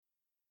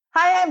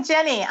Hi, I'm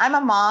Jenny. I'm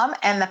a mom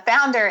and the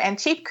founder and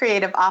chief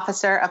creative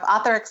officer of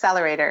Author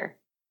Accelerator.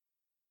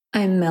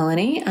 I'm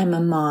Melanie. I'm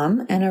a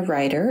mom and a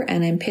writer,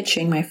 and I'm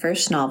pitching my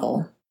first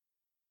novel.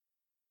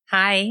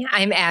 Hi,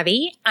 I'm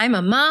Abby. I'm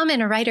a mom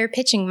and a writer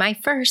pitching my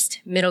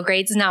first middle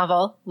grades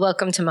novel.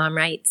 Welcome to Mom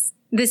Writes.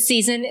 This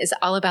season is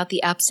all about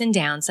the ups and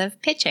downs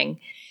of pitching.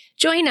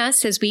 Join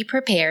us as we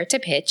prepare to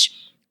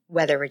pitch,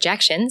 weather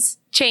rejections,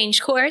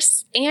 change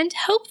course, and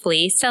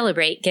hopefully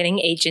celebrate getting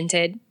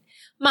agented.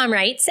 Mom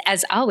Writes,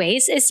 as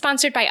always, is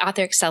sponsored by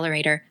Author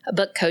Accelerator, a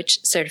book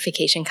coach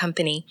certification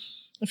company.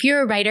 If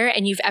you're a writer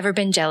and you've ever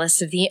been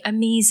jealous of the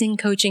amazing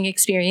coaching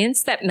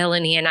experience that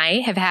Melanie and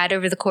I have had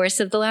over the course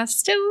of the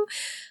last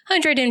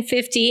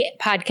 150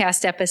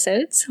 podcast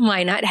episodes,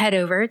 why not head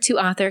over to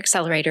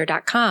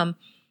authoraccelerator.com,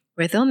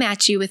 where they'll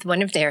match you with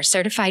one of their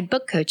certified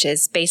book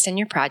coaches based on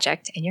your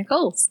project and your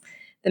goals.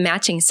 The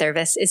matching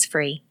service is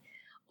free.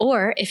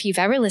 Or if you've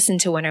ever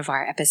listened to one of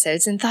our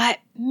episodes and thought,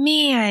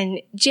 man,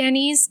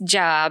 Jenny's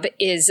job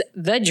is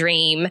the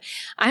dream.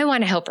 I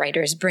want to help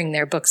writers bring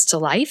their books to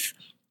life.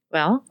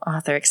 Well,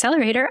 Author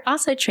Accelerator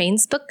also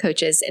trains book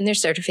coaches in their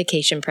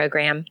certification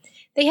program.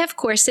 They have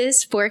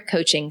courses for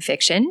coaching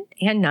fiction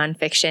and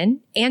nonfiction,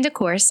 and a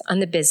course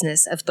on the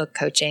business of book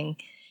coaching.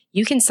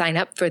 You can sign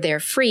up for their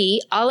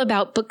free All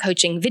About Book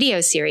Coaching video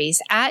series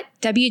at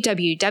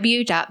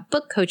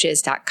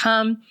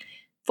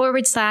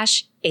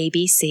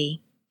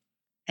www.bookcoaches.com/ABC.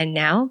 And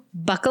now,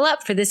 buckle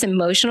up for this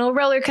emotional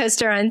roller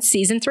coaster on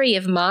Season 3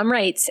 of Mom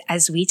Writes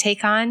as we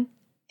take on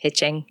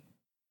pitching.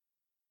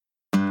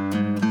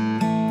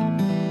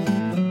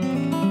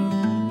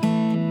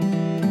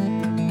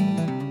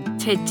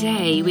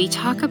 Today, we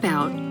talk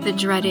about the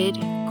dreaded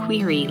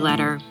query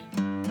letter.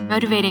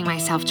 Motivating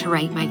myself to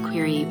write my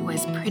query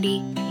was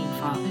pretty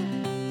painful.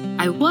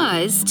 I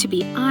was, to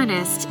be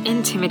honest,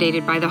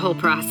 intimidated by the whole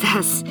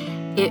process.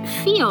 It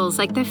feels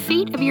like the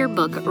fate of your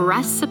book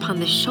rests upon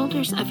the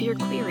shoulders of your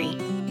query.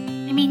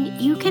 I mean,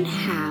 you can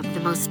have the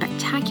most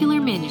spectacular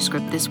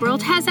manuscript this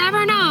world has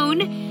ever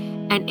known,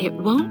 and it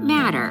won't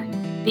matter,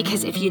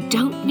 because if you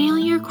don't nail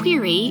your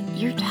query,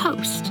 you're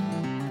toast.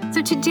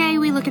 So today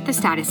we look at the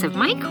status of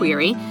my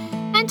query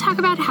and talk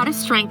about how to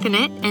strengthen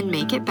it and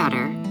make it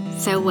better.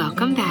 So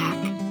welcome back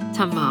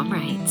to Mom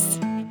Writes.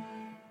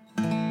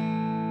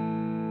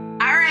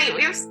 All right,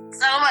 we have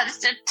so much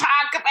to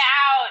talk about.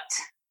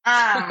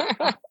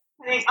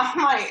 Putting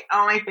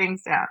all my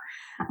things down.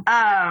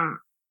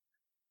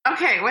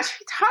 Okay, what should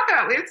we talk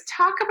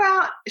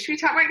about? Should we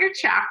talk about your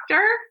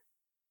chapter?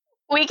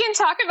 We can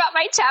talk about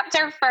my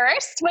chapter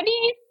first. What do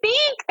you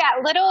think?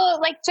 That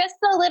little, just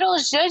the little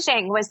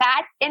zhuzhing, was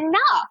that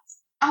enough?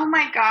 Oh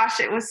my gosh,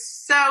 it was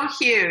so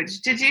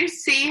huge. Did you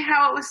see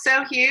how it was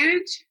so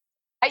huge?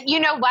 You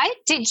know what?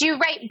 Did you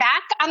write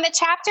back on the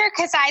chapter?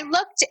 Because I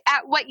looked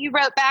at what you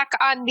wrote back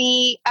on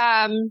the,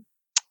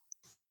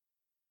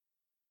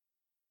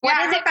 what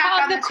is it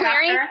called? The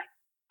query?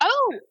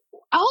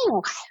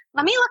 Oh,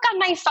 let me look on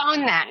my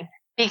phone then,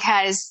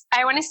 because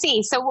I want to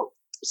see. So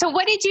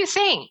what did you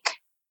think?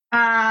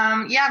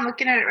 Yeah, I'm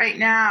looking at it right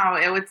now.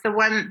 It was the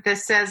one that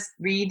says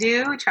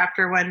redo,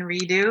 chapter 1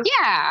 redo.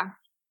 Yeah.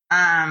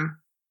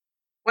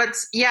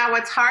 What's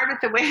hard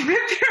with the way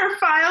that they're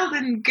filed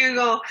in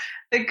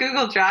the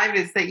Google Drive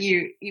is that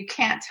you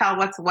can't tell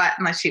what's what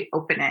unless you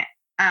open it.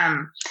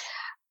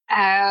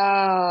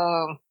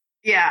 Oh.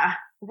 Yeah.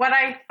 What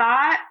I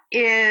thought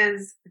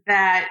is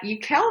that you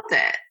killed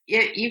it.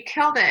 You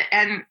killed it.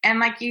 And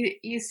like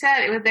you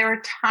said, there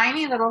were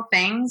tiny little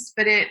things,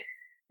 but it,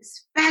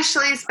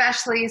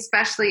 especially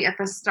at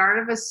the start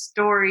of a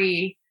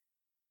story,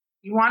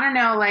 you want to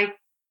know, like,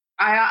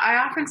 I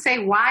often say,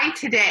 why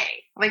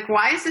today? Like,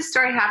 why is this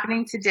story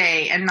happening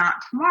today and not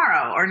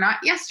tomorrow or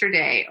not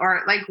yesterday?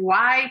 Or like,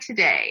 why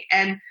today?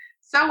 And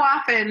so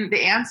often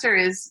the answer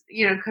is,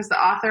 because the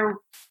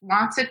author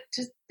wants it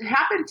to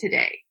happen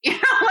today,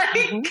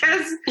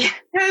 because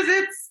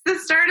it's the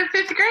start of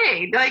 5th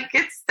grade.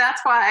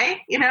 That's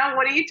why,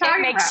 what are you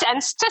talking about? It makes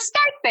sense to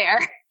start there.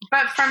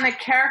 But from the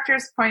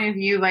character's point of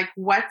view, like,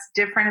 what's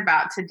different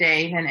about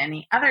today than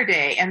any other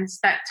day? And it's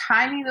that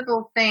tiny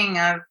little thing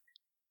of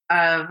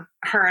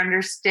her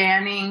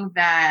understanding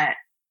that,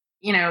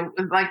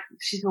 like,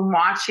 she's been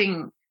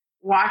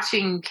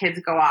watching kids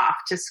go off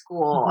to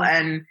school,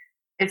 and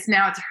it's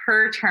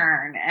her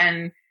turn,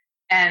 and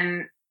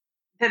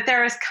that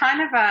there is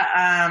kind of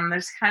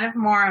there's kind of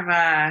more of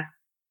a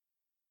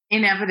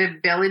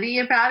inevitability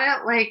about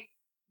it. Like,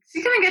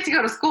 she's going to get to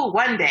go to school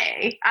one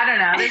day. I don't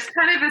know. There's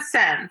kind of a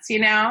sense,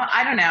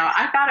 I don't know.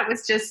 I thought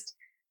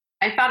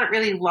it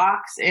really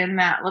locks in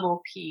that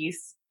little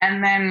piece.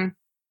 And then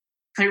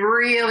I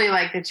really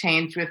like the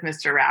change with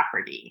Mr.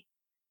 Rafferty.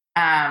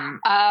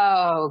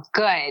 Oh,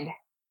 good.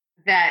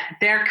 That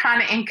they're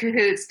kind of in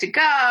cahoots to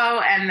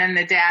go. And then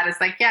the dad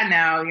is like, yeah,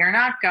 no, you're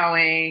not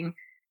going.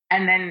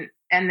 And then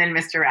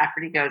Mr.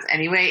 Rafferty goes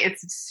anyway.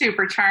 It's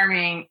super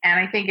charming. And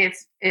I think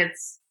it's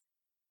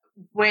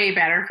way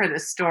better for the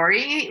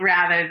story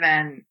rather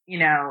than,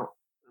 the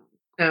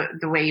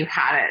way you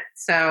had it.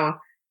 So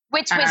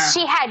Which was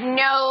she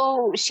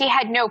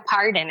had no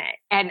part in it,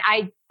 and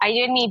I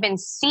didn't even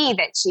see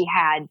that she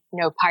had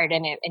no part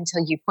in it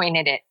until you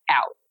pointed it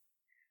out.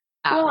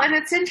 Well, and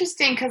it's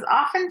interesting because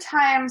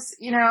oftentimes,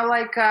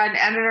 like an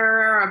editor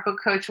or a book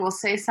coach will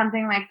say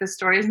something like the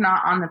story's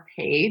not on the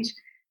page,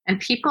 and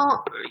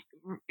people,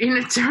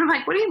 they're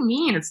like, "What do you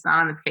mean it's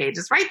not on the page?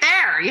 It's right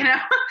there,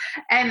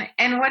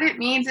 And what it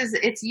means is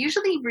it's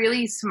usually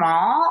really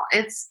small.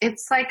 It's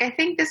like I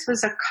think this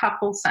was a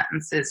couple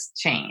sentences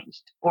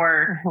changed,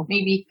 or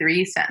maybe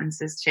 3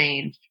 sentences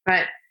changed,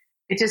 but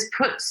it just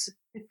puts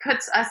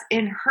us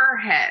in her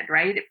head,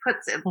 right? It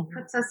puts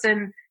us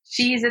in.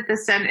 She's at the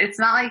center. It's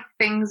not like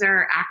things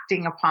are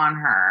acting upon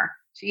her.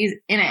 She's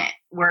in it.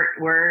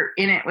 We're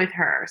in it with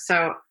her.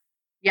 So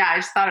yeah, I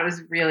just thought it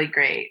was really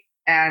great.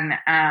 And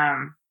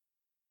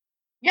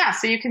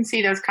so you can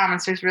see those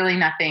comments. There's really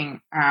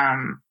nothing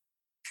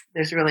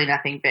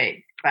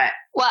big, but.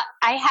 Well,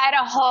 I had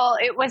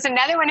it was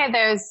another one of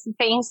those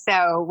things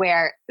though,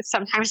 where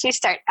sometimes you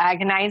start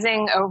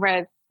agonizing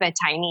over the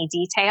tiny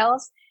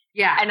details.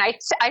 Yeah. And I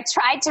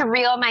tried to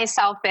reel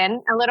myself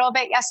in a little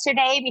bit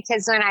yesterday,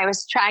 because when I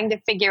was trying to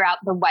figure out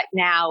the what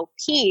now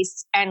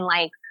piece and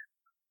like,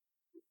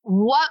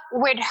 what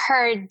would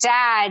her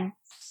dad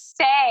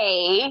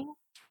say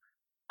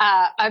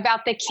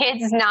about the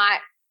kids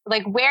not,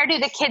 like, where do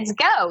the kids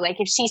go? Like,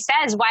 if she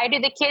says, why do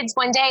the kids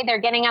one day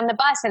they're getting on the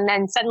bus and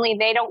then suddenly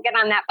they don't get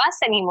on that bus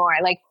anymore?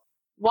 Like,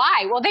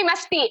 why? Well, they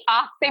must be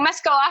off. They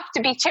must go off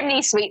to be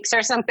chimney sweeps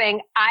or something.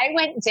 I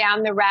went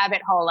down the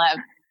rabbit hole of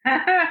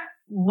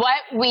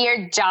what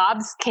weird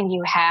jobs can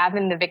you have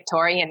in the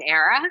Victorian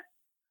era?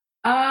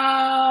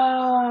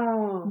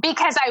 Oh.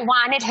 Because I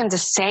wanted him to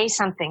say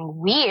something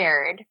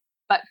weird,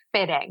 but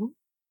fitting.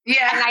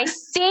 Yeah. And I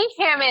see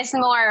him as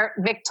more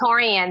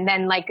Victorian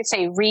than, like,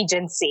 say,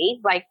 Regency,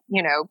 like,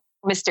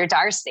 Mr.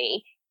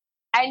 Darcy.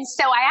 And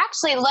so I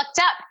actually looked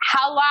up,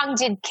 how long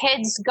did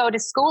kids go to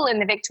school in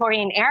the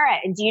Victorian era?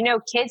 And do you know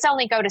kids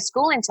only go to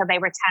school until they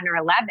were 10 or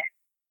 11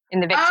 in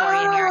the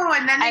Victorian era? Oh,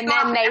 and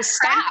then they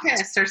stopped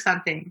or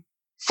something.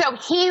 So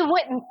he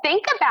wouldn't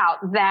think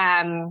about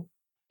them.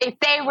 If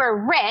they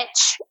were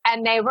rich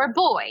and they were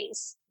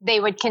boys,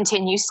 they would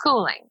continue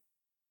schooling.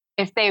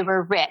 If they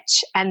were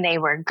rich and they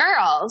were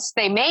girls,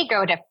 they may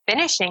go to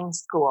finishing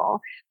school,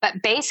 but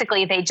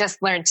basically they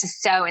just learned to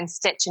sew and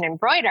stitch and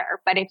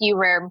embroider. But if you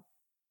were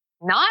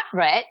not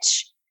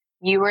rich,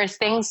 you were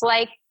things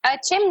like a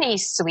chimney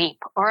sweep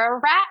or a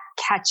rat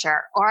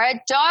catcher or a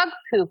dog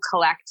poo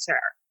collector.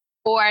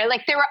 Or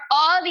like there were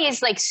all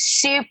these like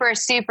super,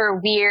 super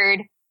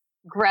weird,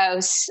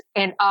 gross,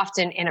 and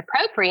often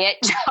inappropriate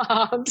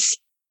jobs.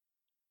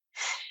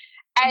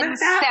 And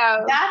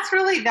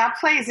that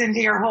plays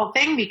into your whole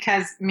thing,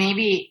 because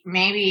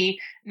maybe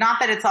not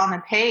that it's on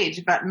the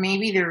page, but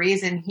maybe the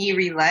reason he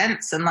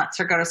relents and lets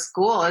her go to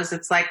school is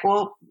it's like,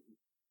 well,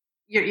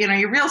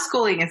 your real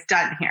schooling is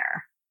done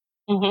here.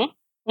 Mm-hmm.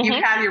 Mm-hmm.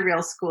 You've had your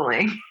real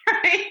schooling,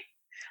 right?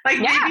 Like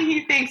maybe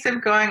he thinks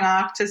of going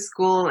off to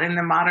school in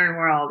the modern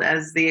world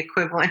as the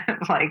equivalent of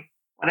like,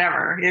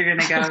 whatever, you're going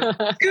to go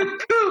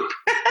scoop poop.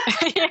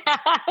 Yeah.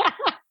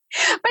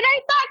 But I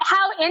thought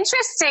how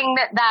interesting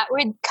that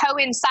would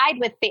coincide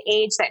with the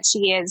age that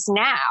she is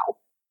now.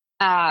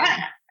 I'm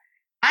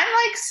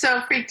like so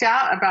freaked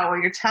out about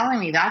what you're telling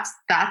me. That's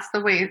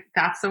the way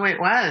it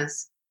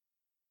was.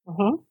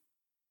 Mm-hmm.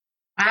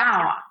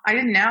 Wow. I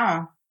didn't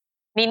know.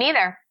 Me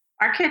neither.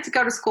 Our kids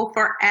go to school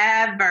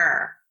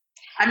forever.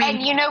 I mean,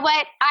 and you know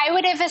what? I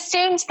would have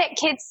assumed that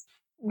kids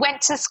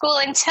went to school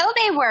until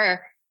they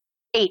were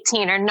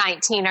 18 or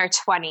 19 or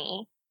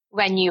 20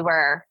 when you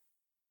were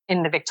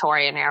in the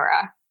Victorian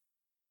era.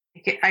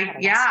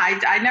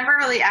 I never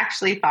really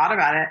actually thought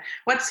about it.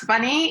 What's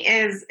funny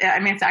is,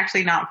 it's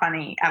actually not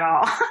funny at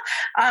all.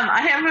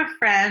 I have a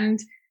friend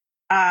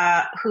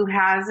who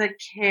has a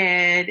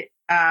kid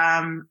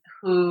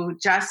who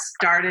just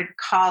started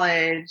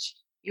college.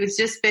 He was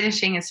just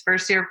finishing his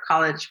first year of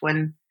college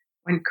when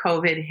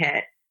COVID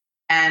hit.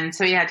 And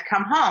so he had to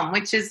come home,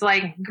 which is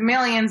like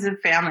millions of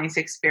families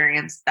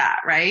experience that,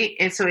 right?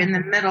 And so in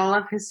the middle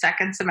of his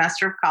second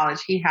semester of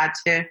college, he had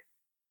to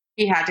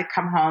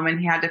come home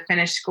and he had to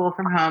finish school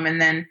from home. And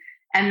then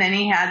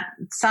he had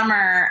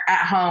summer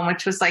at home,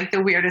 which was like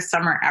the weirdest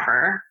summer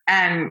ever.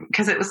 And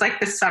because it was like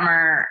the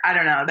summer, I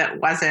don't know, that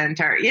wasn't,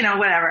 or,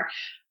 whatever.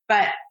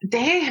 But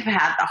they have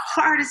had the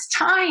hardest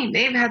time.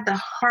 They've had the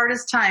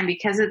hardest time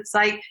because it's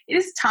like, it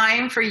is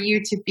time for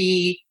you to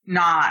be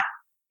not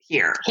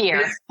here.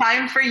 It's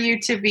time for you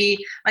to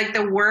be like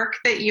the work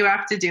that you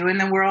have to do in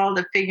the world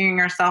of figuring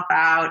yourself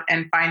out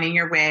and finding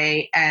your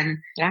way and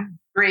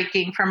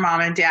breaking from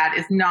mom and dad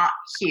is not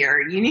here.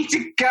 You need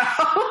to go.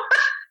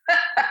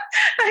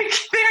 Like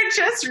they're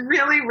just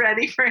really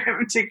ready for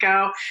him to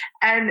go.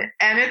 And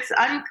it's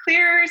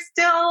unclear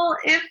still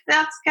if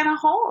that's going to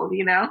hold,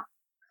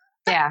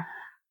 Yeah.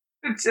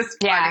 It's just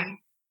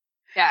funny.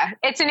 Yeah.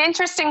 It's an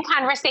interesting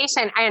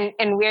conversation.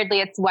 And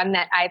weirdly, it's one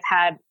that I've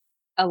had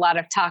a lot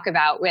of talk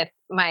about with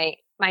my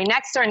my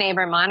next door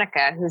neighbor,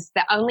 Monica, who's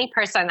the only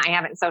person I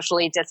haven't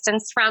socially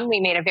distanced from, we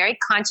made a very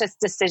conscious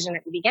decision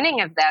at the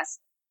beginning of this.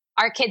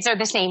 Our kids are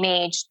the same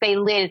age. They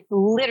live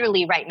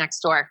literally right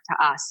next door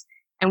to us.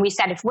 And we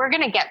said, if we're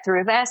going to get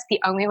through this, the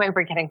only way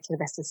we're getting through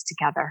this is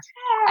together.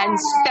 And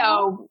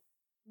so,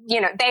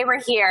 they were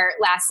here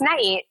last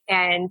night,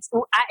 and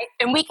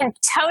we can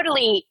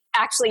totally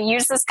actually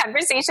use this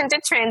conversation to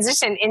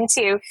transition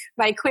into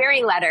my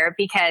query letter,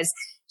 because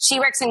she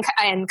works in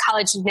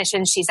college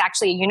admissions. She's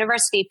actually a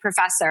university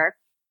professor,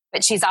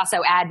 but she's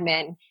also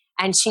admin,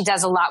 and she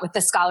does a lot with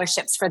the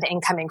scholarships for the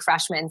incoming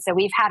freshmen. So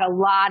we've had a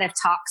lot of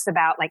talks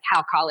about like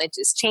how college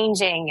is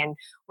changing and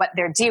what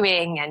they're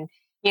doing, and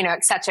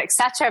et cetera, et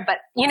cetera. But,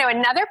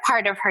 another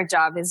part of her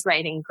job is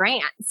writing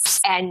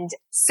grants. And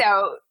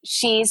so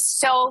she's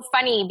so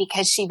funny,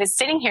 because she was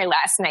sitting here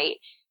last night,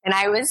 and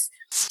I was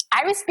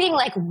being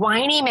like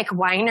whiny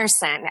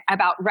McWhinerson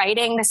about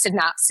writing the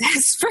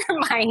synopsis for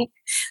my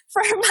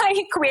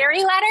query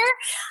letter.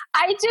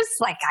 I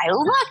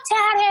looked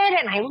at it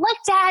and I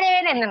looked at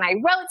it, and then I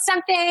wrote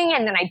something,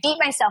 and then I beat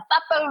myself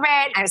up over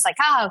it. I was like,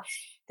 oh,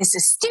 this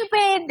is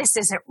stupid. This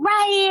isn't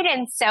right.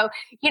 And so,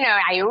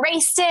 I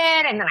erased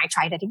it, and then I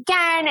tried it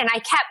again, and I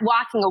kept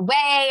walking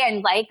away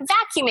and like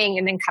vacuuming,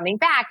 and then coming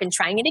back and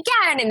trying it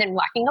again, and then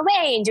walking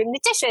away and doing the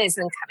dishes,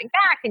 and then coming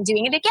back and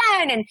doing it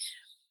again. And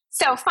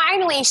so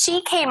finally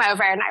she came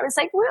over, and I was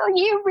like, will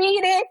you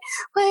read it?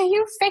 Will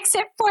you fix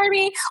it for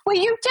me? Will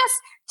you just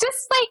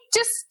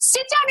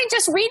sit down and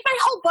just read my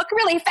whole book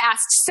really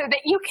fast so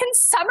that you can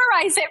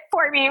summarize it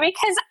for me?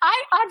 Because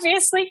I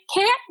obviously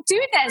can't do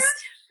this.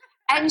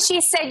 And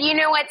she said,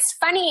 what's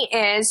funny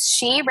is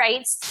she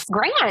writes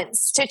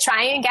grants to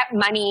try and get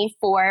money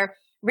for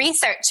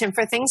research and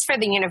for things for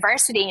the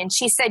university. And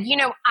she said,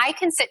 I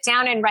can sit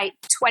down and write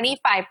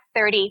 25,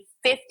 30,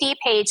 50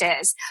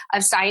 pages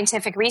of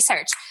scientific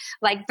research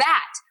like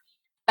that.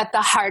 But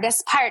the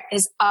hardest part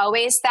is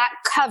always that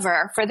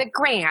cover for the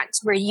grant,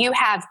 where you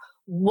have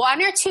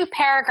 1 or 2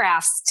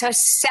 paragraphs to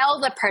sell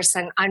the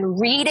person on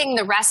reading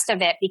the rest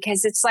of it.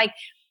 Because it's like,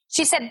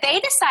 she said, they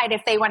decide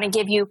if they want to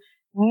give you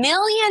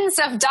millions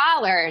of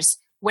dollars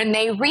when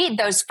they read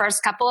those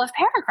first couple of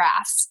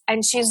paragraphs.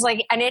 And she's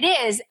like, and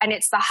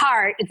it's the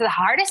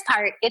hardest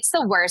part. It's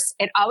the worst.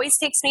 It always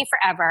takes me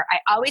forever. I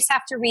always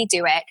have to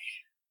redo it.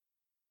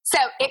 So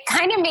it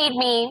kind of made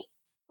me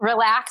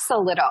relax a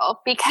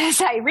little,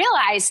 because I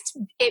realized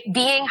it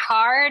being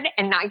hard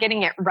and not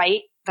getting it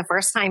right the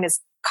first time is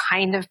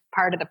kind of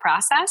part of the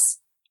process.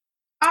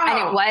 Oh. And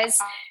it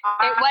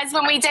was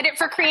when we did it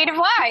for Creative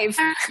Live.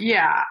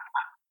 Yeah.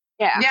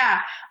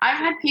 I've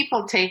had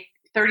people take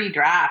 30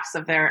 drafts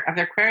of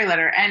their query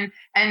letter, and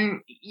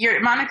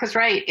Monica's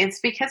right. It's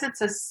because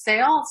it's a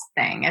sales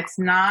thing. It's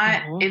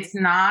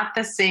not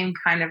the same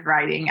kind of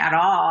writing at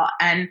all.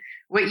 And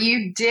what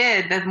you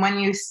did, that when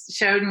you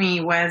showed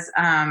me, was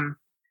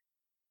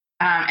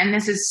and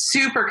this is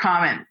super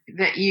common,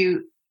 that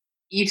you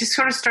just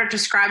sort of start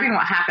describing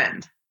what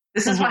happened.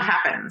 This is what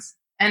happens.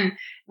 And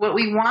what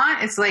we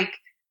want is like,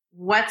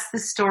 what's the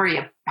story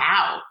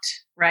about,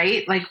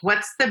 right? Like,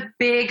 what's the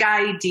big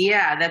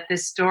idea that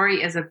this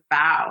story is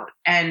about?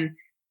 And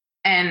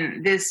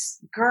this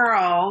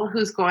girl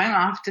who's going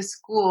off to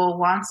school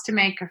wants to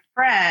make a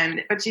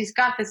friend, but she's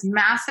got this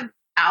massive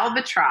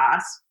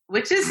albatross,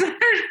 which is her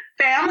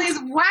family's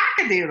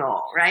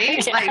wackadoodle,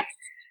 right? Yeah. Like,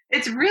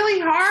 it's really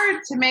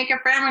hard to make a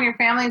friend when your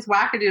family's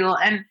wackadoodle.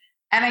 And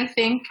I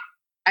think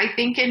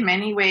in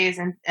many ways,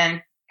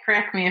 and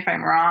correct me if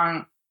I'm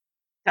wrong,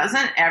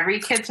 doesn't every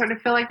kid sort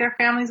of feel like their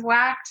family's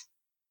whacked?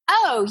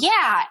 Oh,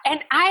 yeah.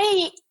 And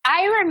I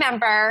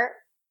remember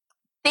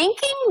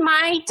thinking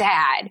my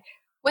dad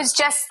was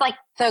just like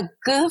the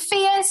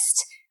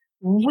goofiest,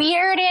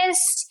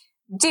 weirdest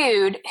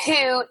dude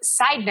who,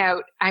 side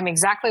note, I'm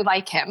exactly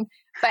like him.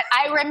 But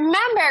I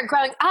remember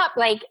growing up,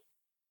 like,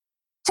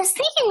 just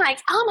thinking like,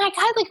 oh my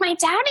God, like my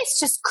dad is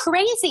just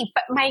crazy.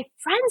 But my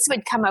friends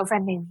would come over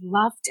and they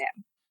loved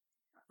him.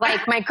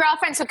 Like my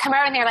girlfriends would come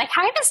over and they're like,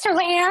 hi, Mr.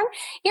 Lamb.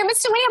 Yeah,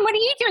 Mr. Lamb, what are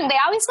you doing? They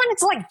always wanted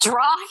to like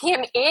draw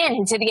him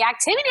into the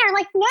activity. I'm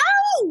like,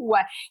 no,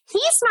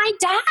 he's my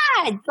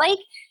dad. Like,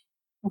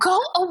 go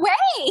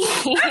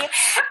away.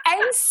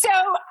 And so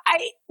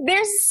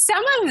there's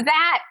some of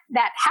that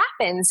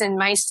happens in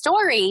my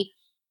story,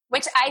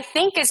 which I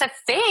think is a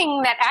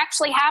thing that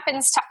actually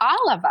happens to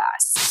all of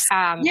us.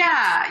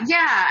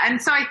 Yeah. And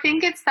so I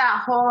think it's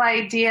that whole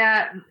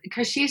idea,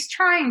 because she's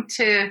trying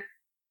to,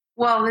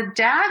 well, the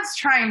dad's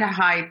trying to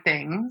hide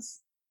things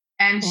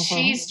and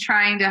she's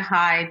trying to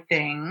hide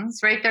things,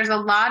 right? There's a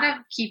lot of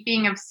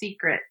keeping of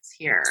secrets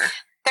here.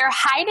 They're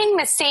hiding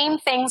the same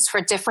things for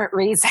different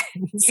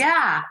reasons.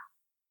 Yeah.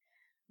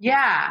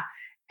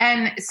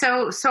 And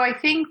so I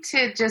think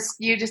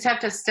you just have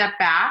to step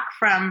back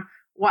from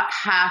what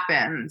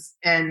happens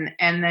and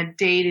the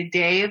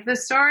day-to-day of the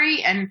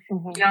story and,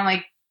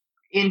 like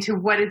into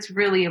what it's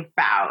really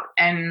about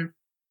and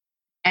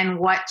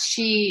what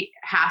she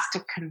has to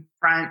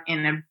confront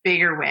in a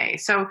bigger way.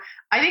 So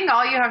I think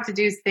all you have to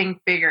do is think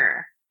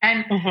bigger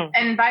And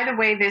and by the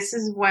way, this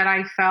is what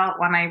I felt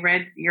when I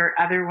read your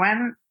other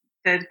one,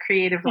 the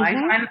Creative Life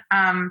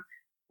one.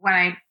 When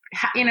I,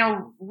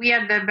 we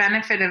had the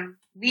benefit of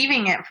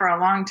leaving it for a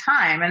long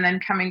time and then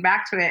coming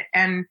back to it,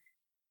 and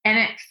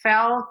it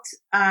felt,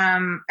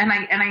 and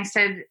I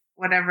said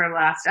whatever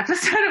last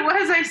episode it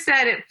was, I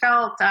said it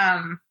felt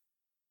kind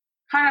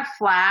of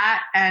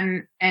flat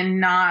and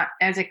not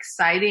as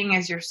exciting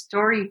as your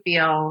story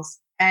feels.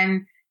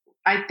 And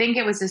I think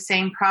it was the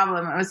same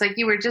problem. It was like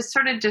you were just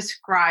sort of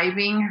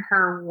describing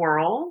her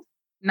world,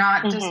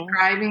 not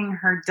describing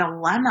her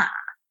dilemma.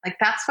 Like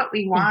that's what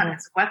we want.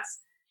 Is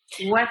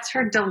what's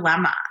her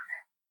dilemma?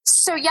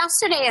 So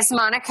yesterday, as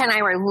Monica and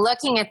I were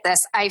looking at this,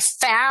 I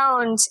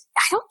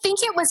don't think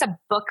it was a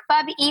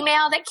BookBub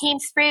email that came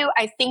through.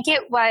 I think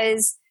it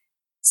was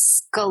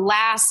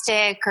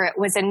Scholastic, or it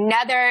was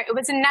another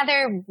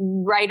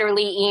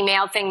writerly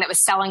email thing that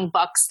was selling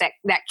books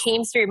that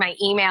came through my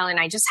email. And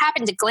I just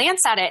happened to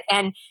glance at it,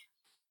 and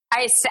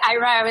I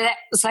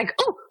was like,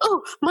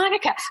 oh,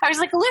 Monica, I was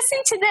like, listen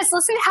to this,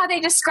 listen to how they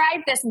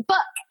describe this book.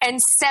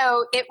 And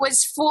so it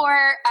was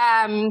for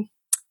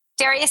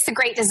Darius the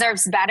Great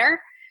Deserves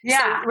Better.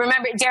 Yeah. So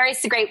remember,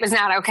 Darius the Great was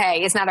not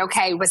okay. Is not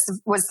okay was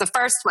the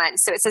first one.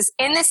 So it says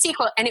in the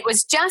sequel, and it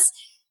was just,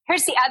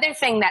 here's the other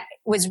thing that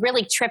was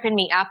really tripping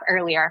me up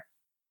earlier.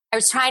 I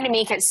was trying to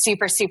make it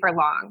super, super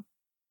long.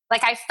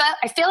 Like I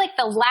feel like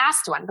the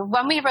last one, the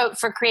one we wrote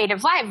for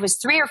Creative Live, was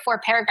 3 or 4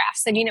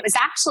 paragraphs. I mean, it was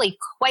actually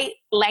quite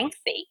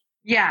lengthy.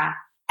 Yeah.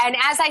 And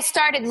as I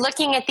started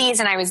looking at these,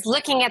 and I was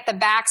looking at the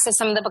backs of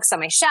some of the books on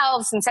my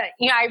shelves, and so,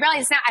 I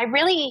realized now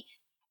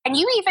and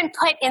you even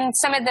put in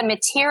some of the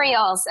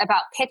materials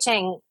about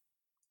pitching,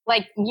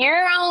 like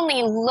you're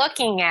only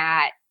looking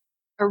at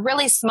a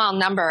really small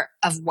number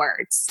of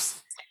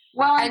words.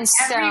 Well, and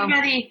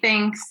everybody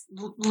thinks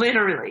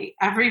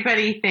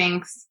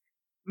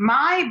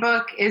my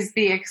book is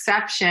the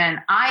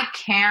exception. I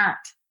can't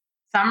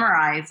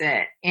summarize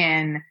it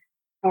in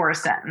 4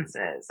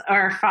 sentences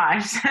or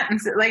 5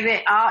 sentences. Like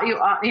you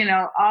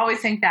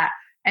always think that,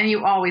 and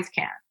you always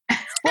can.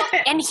 Well,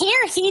 and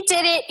here he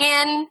did it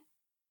in,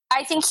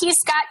 I think he's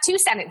got 2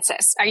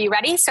 sentences. Are you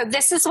ready? So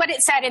this is what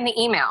it said in the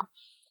email.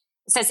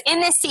 It says,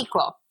 in this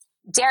sequel,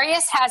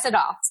 Darius has it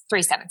all.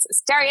 3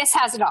 sentences. Darius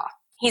has it all.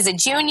 He's a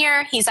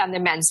junior. He's on the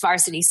men's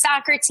varsity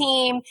soccer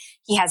team.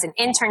 He has an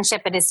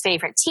internship at his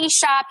favorite tea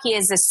shop. He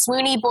is a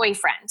swoony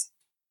boyfriend,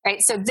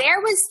 right? So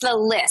there was the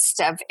list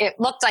of, it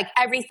looked like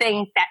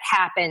everything that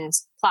happened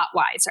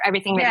plot-wise, or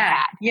everything that he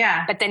had.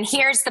 Yeah. But then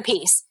here's the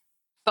piece.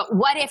 But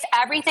what if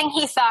everything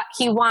he thought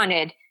he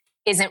wanted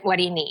isn't what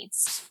he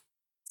needs?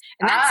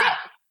 And that's it.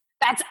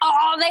 That's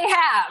all they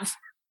have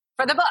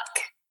for the book.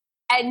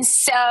 And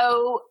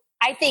so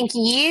I think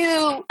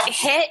you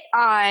hit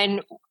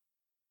on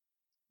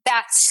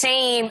that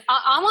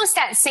almost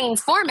that same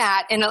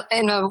format in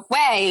a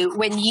way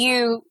when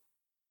you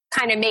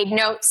kind of made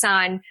notes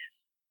on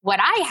what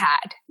I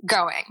had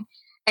going.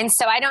 And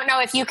so I don't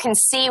know if you can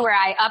see where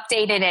I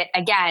updated it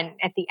again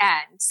at the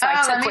end. So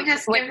I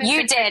took what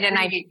you did and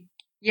I did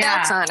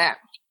notes on it.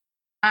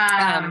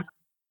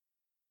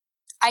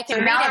 I can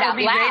read it out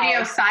loud.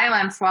 Radio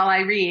silence while I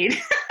read.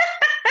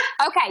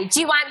 Okay. Do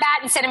you want that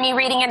instead of me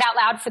reading it out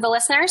loud for the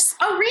listeners?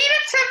 Oh, read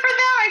it for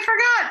them. I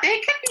forgot. They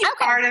could be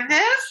part of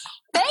this.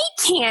 They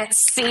can't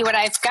see what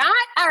I've got.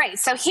 All right.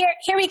 So here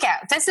we go.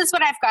 This is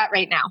what I've got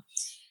right now.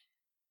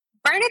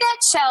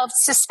 Bernadette Shelves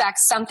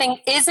suspects something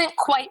isn't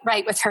quite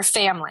right with her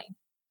family.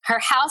 Her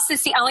house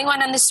is the only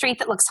one on the street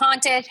that looks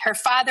haunted. Her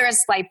father is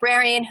a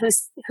librarian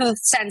who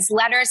sends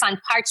letters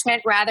on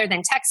parchment rather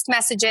than text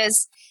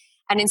messages.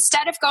 And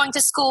instead of going to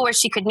school where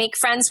she could make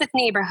friends with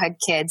neighborhood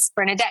kids,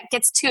 Bernadette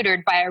gets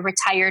tutored by a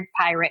retired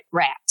pirate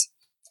rat.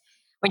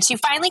 When she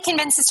finally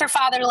convinces her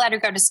father to let her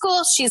go to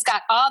school, she's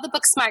got all the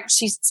book smarts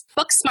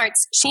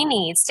she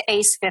needs to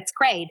ace 5th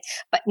grade,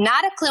 but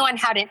not a clue on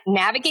how to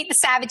navigate the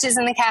savages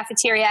in the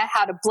cafeteria,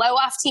 how to blow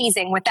off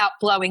teasing without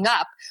blowing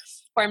up,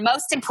 or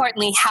most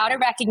importantly, how to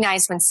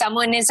recognize when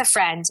someone is a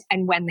friend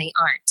and when they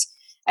aren't.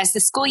 As the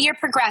school year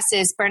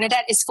progresses,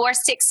 Bernadette is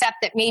forced to accept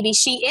that maybe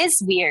she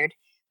is weird,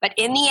 but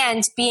in the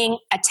end, being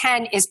a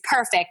 10 is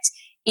perfect,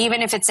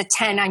 even if it's a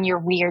 10 on your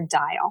weird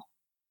dial.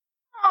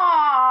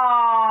 Oh,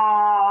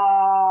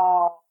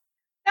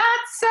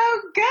 that's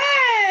so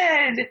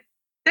good.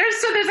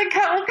 There's a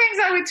couple things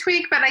I would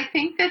tweak, but I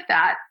think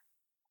that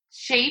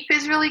shape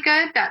is really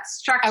good. That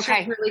structure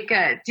is really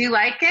good. Do you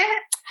like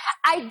it?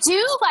 I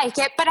do like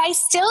it, but I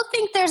still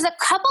think there's a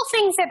couple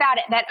things about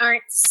it that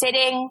aren't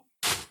sitting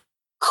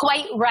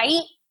quite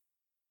right.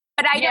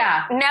 But I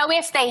don't know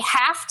if they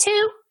have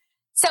to.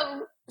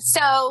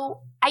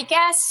 So I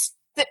guess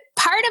the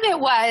part of it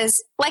was,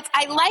 like,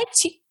 I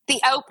liked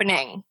the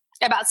opening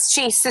about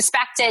she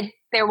suspected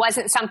there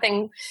wasn't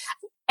something.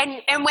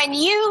 And when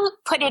you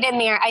put it in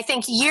there, I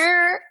think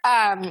your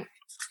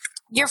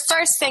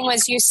first thing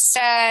was you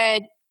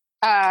said,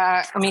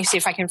 let me see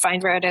if I can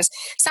find where it is.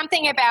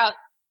 Something about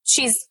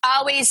she's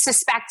always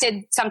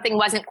suspected something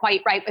wasn't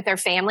quite right with her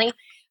family.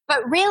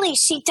 But really,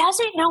 she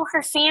doesn't know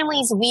her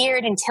family's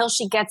weird until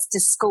she gets to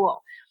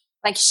school.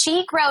 Like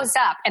she grows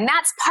up, and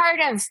that's part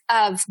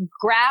of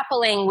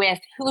grappling with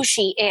who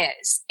she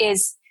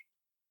is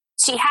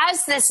she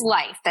has this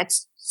life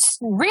that's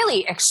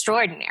really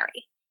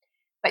extraordinary,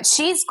 but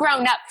she's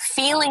grown up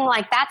feeling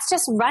like that's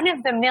just run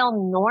of the mill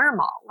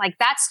normal. Like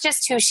that's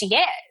just who she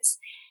is.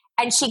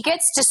 And she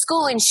gets to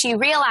school and she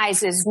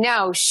realizes,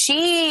 no,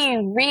 she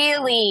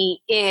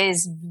really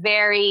is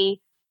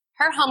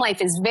her home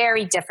life is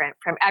very different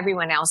from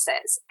everyone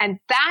else's. And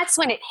that's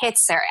when it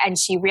hits her and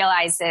she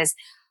realizes,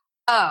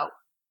 oh,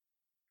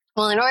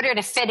 well, in order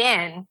to fit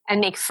in and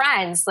make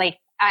friends, like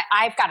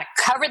I've got to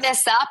cover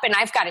this up and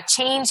I've got to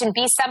change and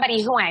be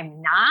somebody who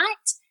I'm not.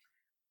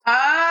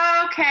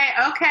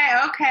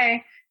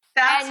 Okay.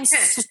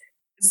 That's good.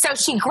 So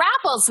she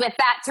grapples with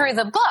that through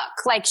the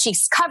book. Like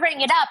she's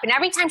covering it up. And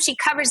every time she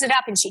covers it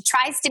up and she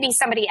tries to be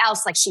somebody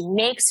else, like she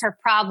makes her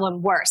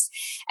problem worse.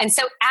 And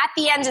so at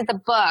the end of the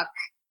book,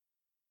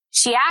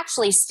 she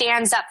actually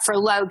stands up for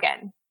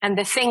Logan and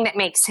the thing that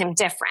makes him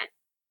different.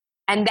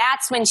 And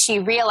that's when she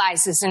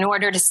realizes in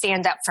order to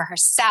stand up for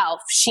herself,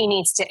 she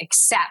needs to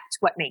accept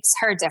what makes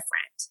her different.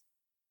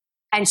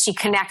 And she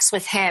connects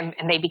with him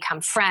and they become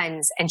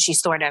friends and she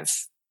sort of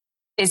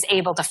is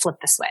able to flip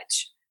the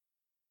switch.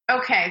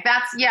 Okay,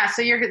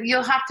 so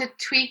you'll have to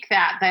tweak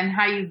that then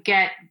how you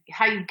get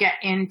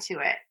into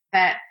it.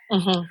 That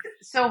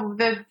So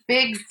the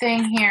big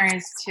thing here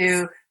is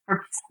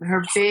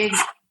her big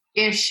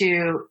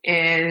issue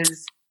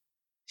is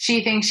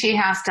she thinks she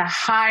has to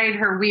hide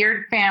her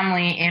weird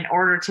family in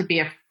order to be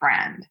a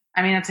friend.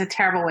 I mean, it's a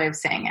terrible way of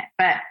saying it,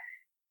 but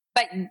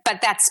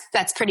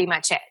that's pretty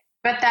much it.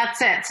 But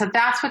that's it. So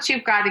that's what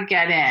you've got to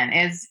get in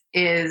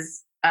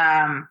is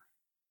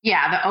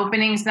the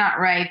opening's not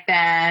right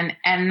then.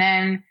 And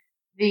then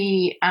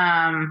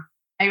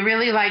I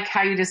really like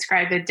how you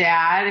describe the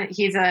dad.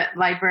 He's a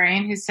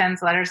librarian who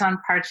sends letters on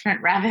parchment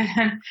rather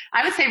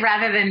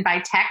than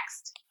by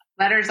text.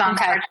 Letters on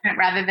parchment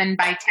rather than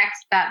by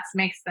text. That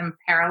makes them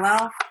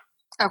parallel.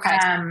 Okay.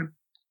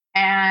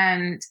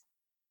 And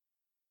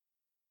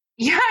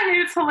yeah, I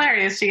mean, it's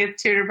hilarious. She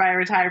gets tutored by a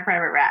retired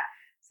private rat.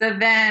 So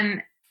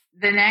then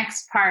the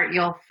next part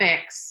you'll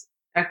fix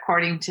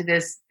according to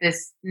this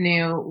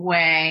new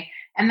way.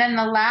 And then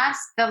the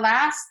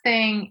last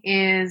thing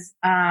is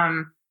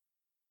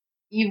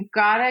you've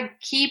got to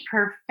keep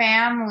her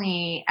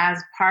family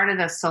as part of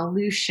the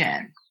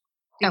solution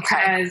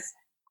because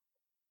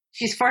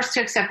she's forced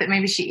to accept that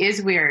maybe she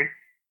is weird.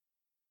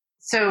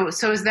 So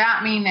does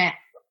that mean that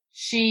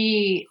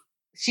she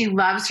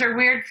loves her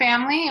weird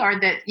family, or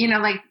that, you know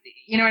what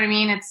I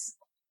mean?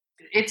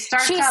 It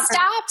starts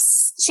out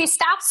she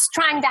stops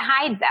trying to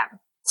hide them.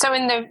 So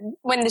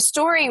when the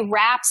story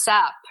wraps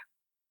up,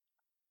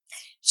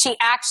 she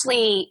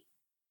actually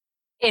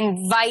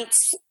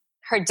invites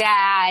her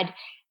dad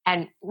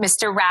and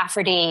Mr.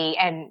 Rafferty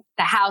and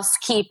the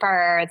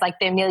housekeeper, like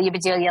the Amelia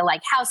Bedelia,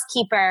 like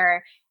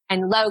housekeeper,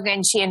 and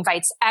Logan. She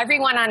invites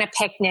everyone on a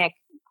picnic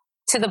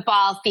to the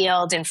ball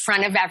field in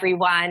front of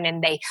everyone,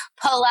 and they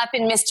pull up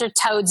in Mr.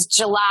 Toad's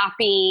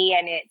jalopy,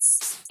 and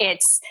it's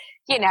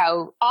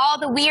all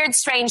the weird,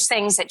 strange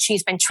things that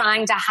she's been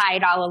trying to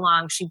hide all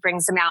along. She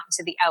brings them out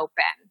into the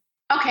open.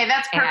 Okay,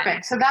 that's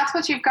perfect. So that's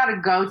what you've got to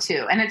go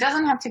to, and it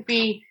doesn't have to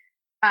be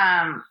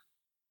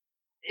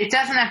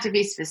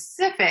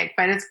specific,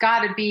 but it's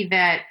got to be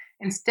that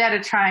instead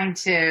of trying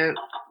to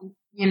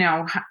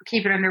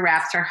keep it under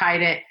wraps or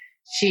hide it,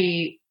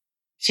 she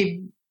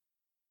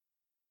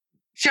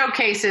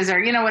showcases or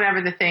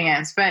whatever the thing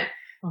is. But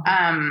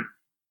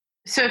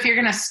so if you're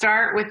going to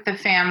start with the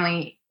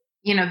family,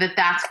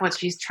 that's what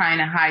she's trying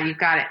to hide, you've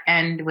got to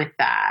end with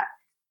that.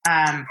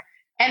 And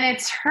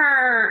it's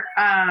her.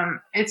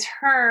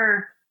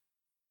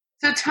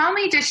 So tell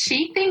me, does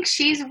she think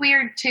she's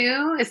weird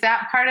too? Is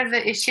that part of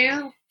the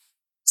issue?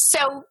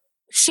 So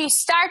she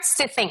starts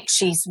to think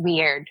she's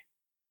weird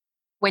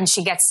when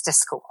she gets to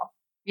school.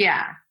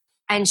 Yeah.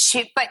 And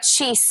she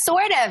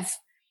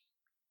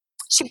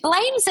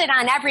blames it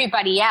on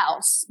everybody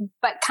else,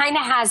 but kind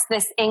of has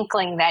this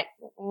inkling that,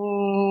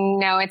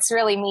 no, it's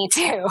really me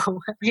too.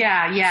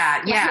 Yeah.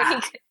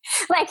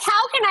 Like,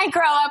 how can I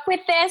grow up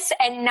with this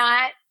and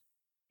not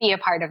be a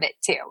part of it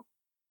too?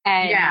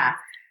 And yeah.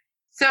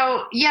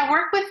 So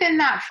work within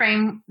that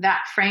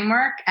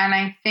framework. And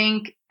I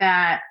think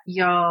that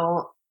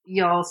you'll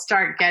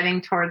start getting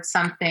towards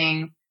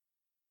something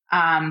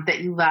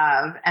that you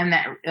love and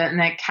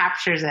that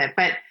captures it.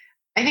 But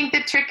I think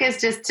the trick is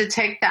just to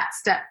take that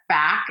step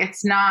back.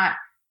 It's not,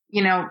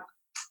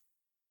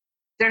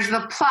 there's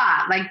the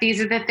plot, like these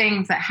are the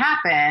things that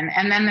happen.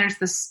 And then there's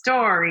the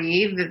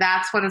story.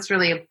 That's what it's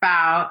really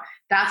about.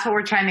 That's what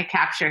we're trying to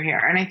capture here.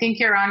 And I think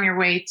you're on your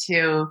way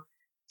to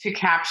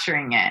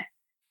capturing it.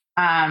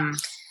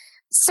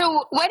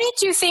 So what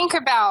did you think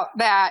about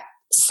that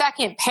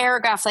second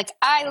paragraph? Like,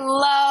 I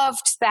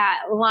loved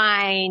that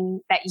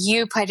line that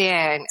you put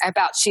in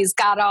about she's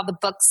got all the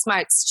book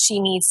smarts she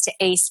needs to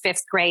ace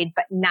 5th grade,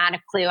 but not a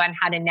clue on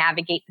how to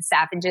navigate the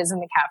savages in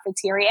the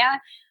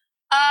cafeteria.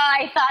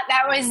 I thought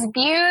that was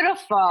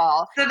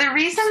beautiful. So the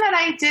reason that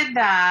I did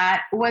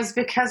that was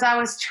because I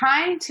was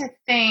trying to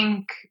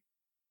think,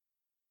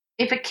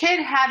 if a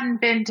kid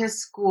hadn't been to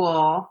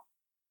school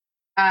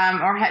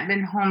or had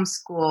been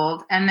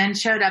homeschooled and then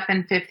showed up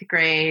in 5th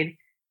grade,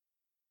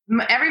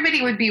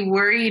 everybody would be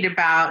worried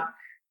about,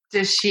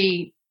 is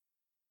she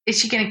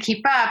going to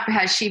keep up?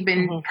 Has she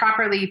been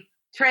properly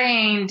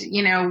trained?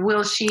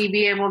 Will she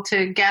be able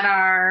to get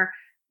our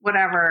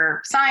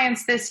whatever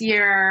science this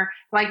year?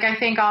 Like, I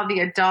think all the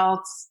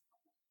adults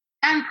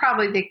and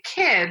probably the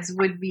kids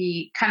would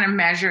be kind of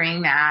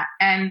measuring that.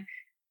 And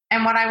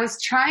what I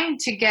was trying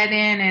to get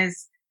in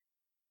is,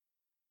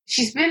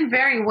 she's been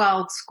very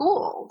well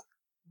schooled.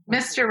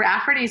 Mr.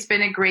 Rafferty's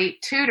been a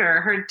great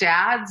tutor. Her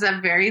dad's a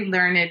very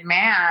learned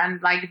man.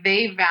 Like,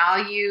 they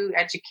value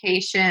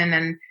education,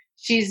 and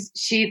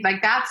she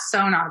like, that's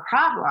so not a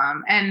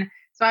problem. And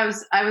so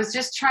I was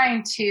just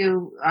trying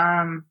to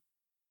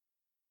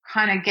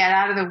kind of get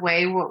out of the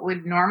way what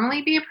would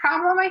normally be a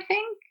problem, I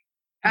think.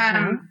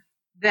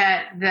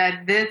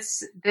 That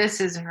this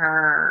is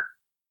her,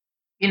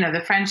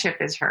 the friendship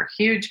is her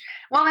huge.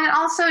 Well, and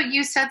also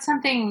you said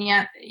something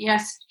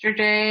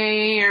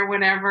yesterday or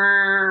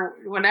whatever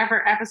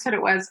episode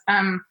it was,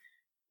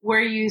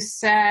 where you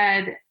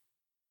said,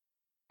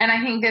 and I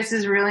think this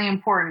is really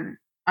important,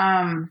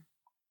 that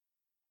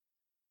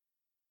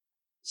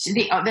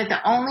the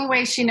only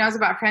way she knows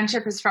about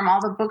friendship is from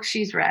all the books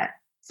she's read.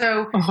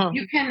 So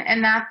you can,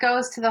 and that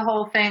goes to the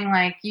whole thing,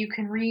 like, you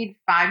can read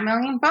 5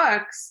 million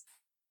books,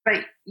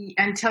 but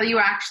until you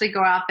actually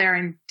go out there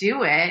and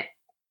do it,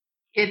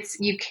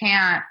 you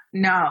can't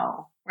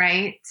know,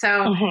 right?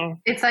 So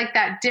it's like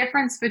that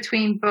difference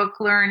between book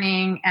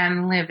learning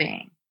and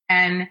living.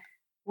 And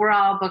we're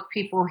all book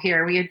people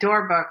here. We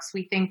adore books.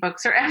 We think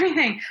books are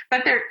everything.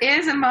 But there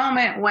is a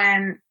moment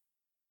when,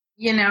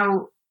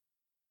 you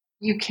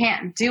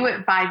can't do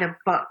it by the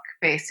book,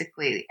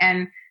 basically.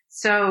 And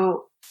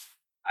so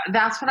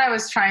that's what I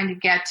was trying to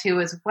get to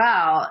as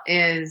well,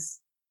 is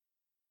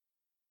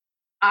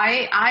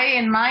I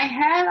in my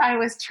head, I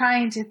was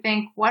trying to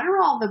think, what are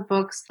all the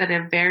books that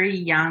a very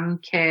young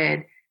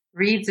kid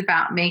reads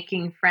about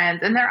making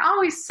friends? And they're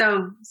always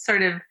so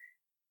sort of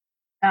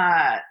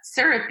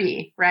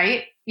syrupy,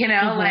 right?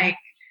 Like,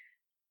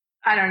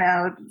 I don't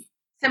know,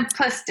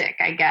 simplistic,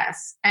 I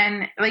guess.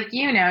 And like,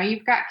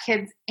 you've got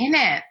kids in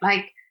it,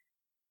 like,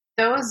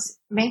 those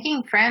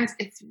making friends,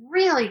 it's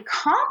really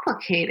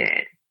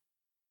complicated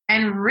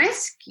and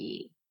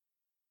risky.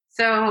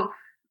 So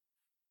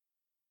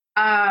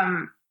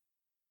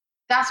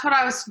that's what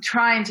I was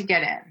trying to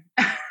get in.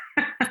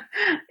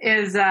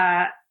 Is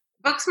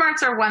book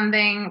smarts are one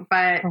thing,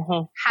 but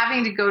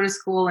having to go to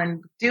school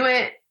and do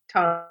it,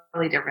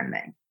 totally different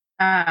thing.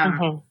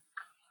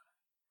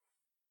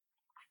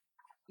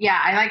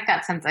 Yeah, I like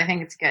that sense. I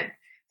think it's good.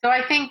 So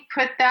I think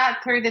put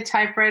that through the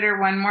typewriter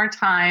one more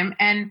time,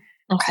 and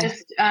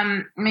just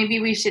maybe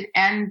we should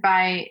end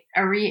by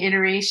a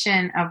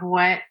reiteration of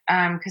what,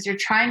 because you're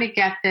trying to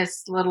get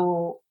this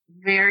little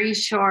very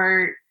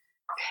short,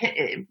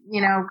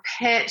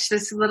 pitch,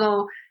 this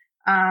little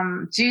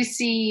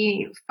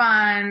juicy,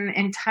 fun,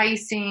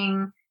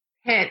 enticing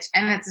pitch,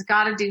 and it's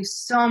got to do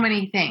so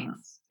many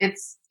things.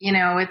 It's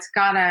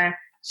got to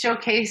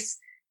showcase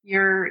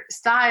your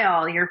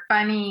style, your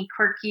funny,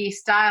 quirky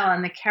style,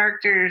 and the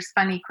character's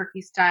funny,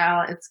 quirky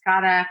style. It's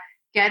got to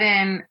get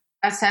in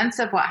a sense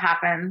of what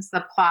happens,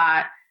 the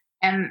plot,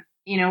 and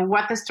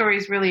what the story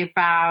is really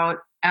about.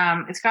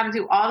 It's got to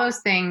do all those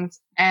things,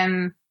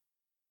 and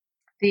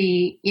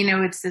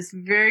it's this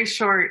very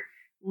short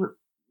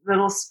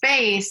little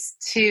space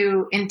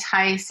to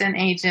entice an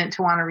agent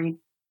to want to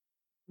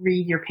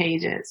read your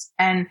pages,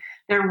 and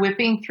they're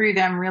whipping through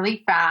them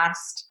really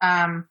fast.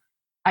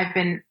 I've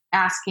been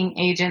asking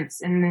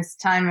agents in this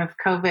time of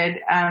COVID,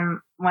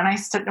 when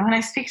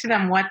I speak to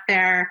them, what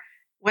their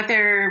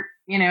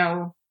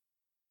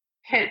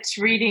pitch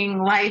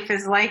reading life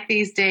is like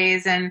these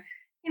days. And,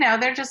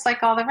 they're just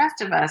like all the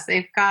rest of us.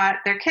 They've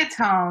got their kids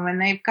home,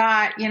 and they've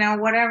got,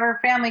 whatever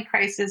family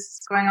crisis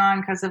is going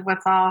on because of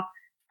what's all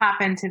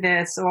happened to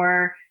this,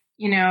 or,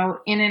 in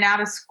and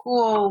out of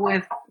school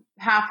with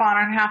half on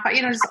and half out,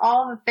 just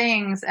all the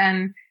things,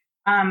 and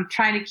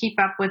trying to keep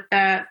up with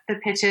the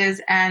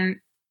pitches. And,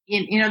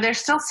 they're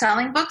still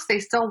selling books. They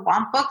still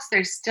want books.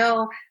 They're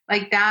still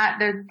like that.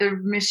 The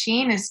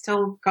machine is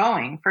still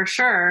going for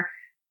sure.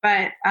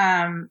 But,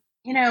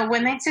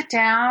 when they sit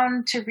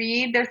down to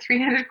read their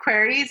 300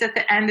 queries at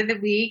the end of the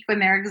week, when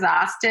they're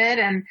exhausted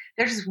and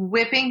they're just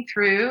whipping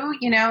through,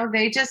 you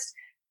just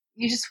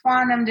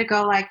want them to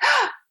go like,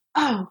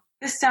 oh,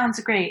 this sounds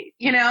great.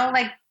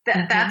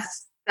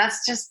 That's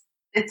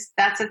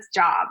its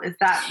job, is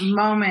that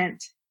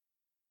moment.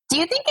 Do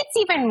you think it's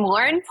even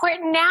more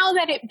important now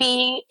that it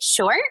be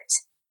short?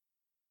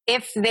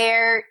 If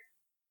they're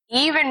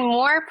even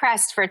more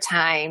pressed for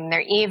time,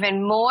 they're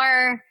even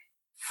more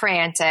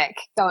frantic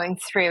going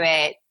through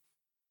it,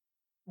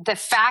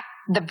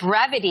 the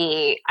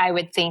brevity, I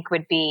would think,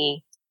 would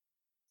be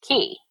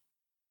key.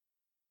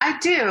 I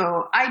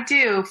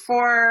do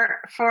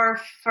for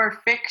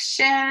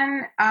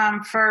fiction,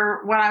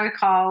 for what I would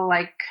call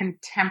like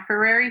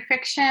contemporary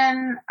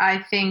fiction. I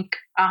think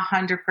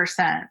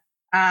 100%.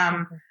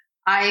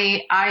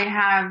 I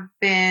have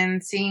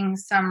been seeing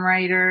some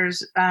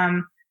writers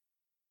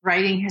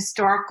writing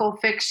historical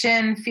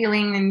fiction,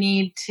 feeling the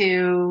need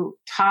to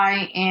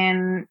tie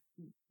in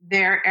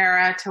their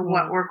era to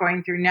what we're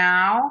going through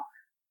now.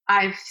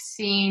 I've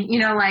seen,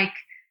 like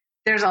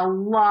there's a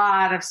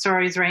lot of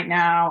stories right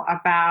now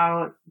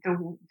about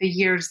the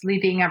years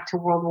leading up to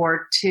World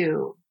War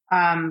II,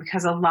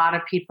 because a lot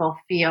of people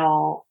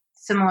feel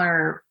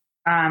similar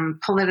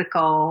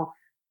political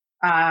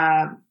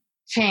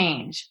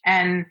change.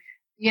 And,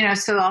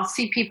 so I'll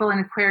see people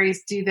in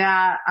queries do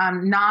that.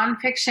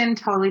 Nonfiction,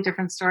 totally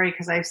different story,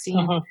 because I've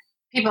seen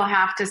people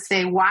have to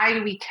say, why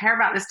do we care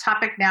about this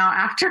topic now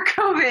after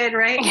COVID,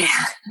 right? Yeah.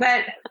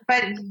 But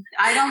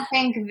I don't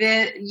think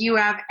that you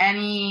have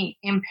any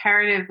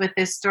imperative with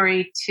this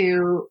story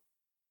to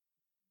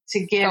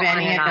give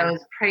any of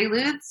those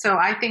preludes. So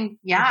I think,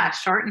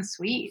 short and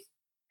sweet.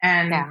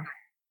 And,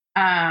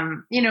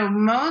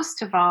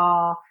 most of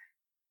all,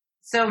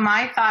 so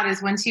my thought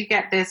is once you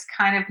get this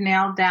kind of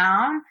nailed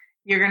down,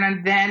 you're going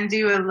to then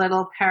do a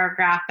little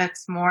paragraph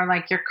that's more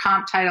like your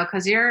comp title,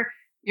 because your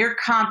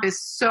comp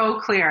is so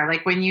clear.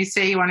 Like when you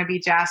say you want to be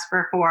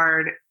Jasper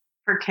Fforde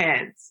for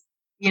kids,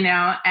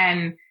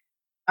 and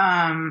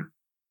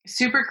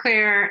super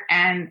clear.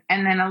 And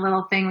then a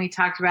little thing we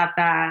talked about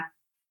that,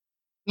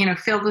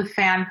 filled with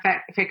fan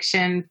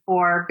fiction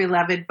for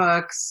beloved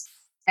books,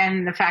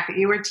 and the fact that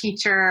you were a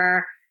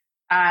teacher,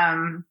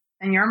 and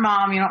your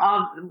mom,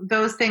 all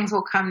those things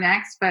will come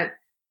next. But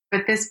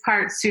this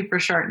part's super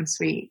short and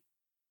sweet.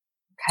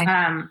 Okay.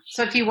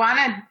 So if you want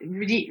to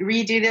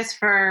redo this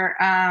for,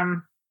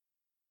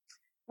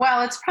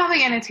 it's probably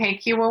going to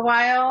take you a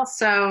while.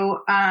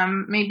 So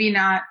maybe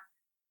not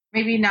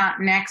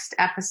next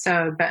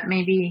episode, but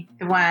maybe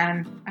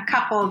a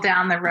couple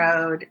down the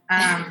road,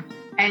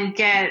 and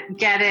get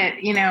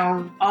it,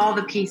 all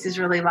the pieces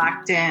really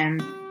locked in.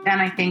 Then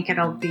I think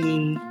it'll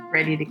be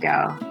ready to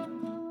go.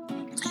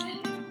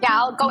 Yeah,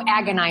 I'll go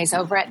agonize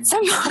over it some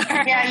more.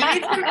 Yeah, you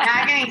need some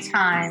agony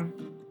time.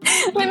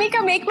 Let me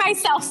go make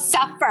myself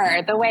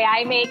suffer the way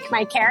I make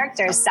my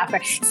characters suffer.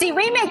 See,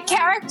 we make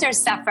characters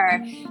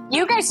suffer.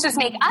 You guys just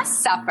make us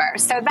suffer.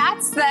 So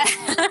that's the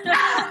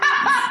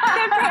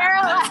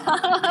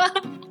parallel.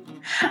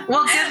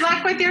 Well, good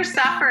luck with your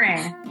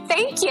suffering.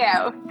 Thank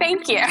you.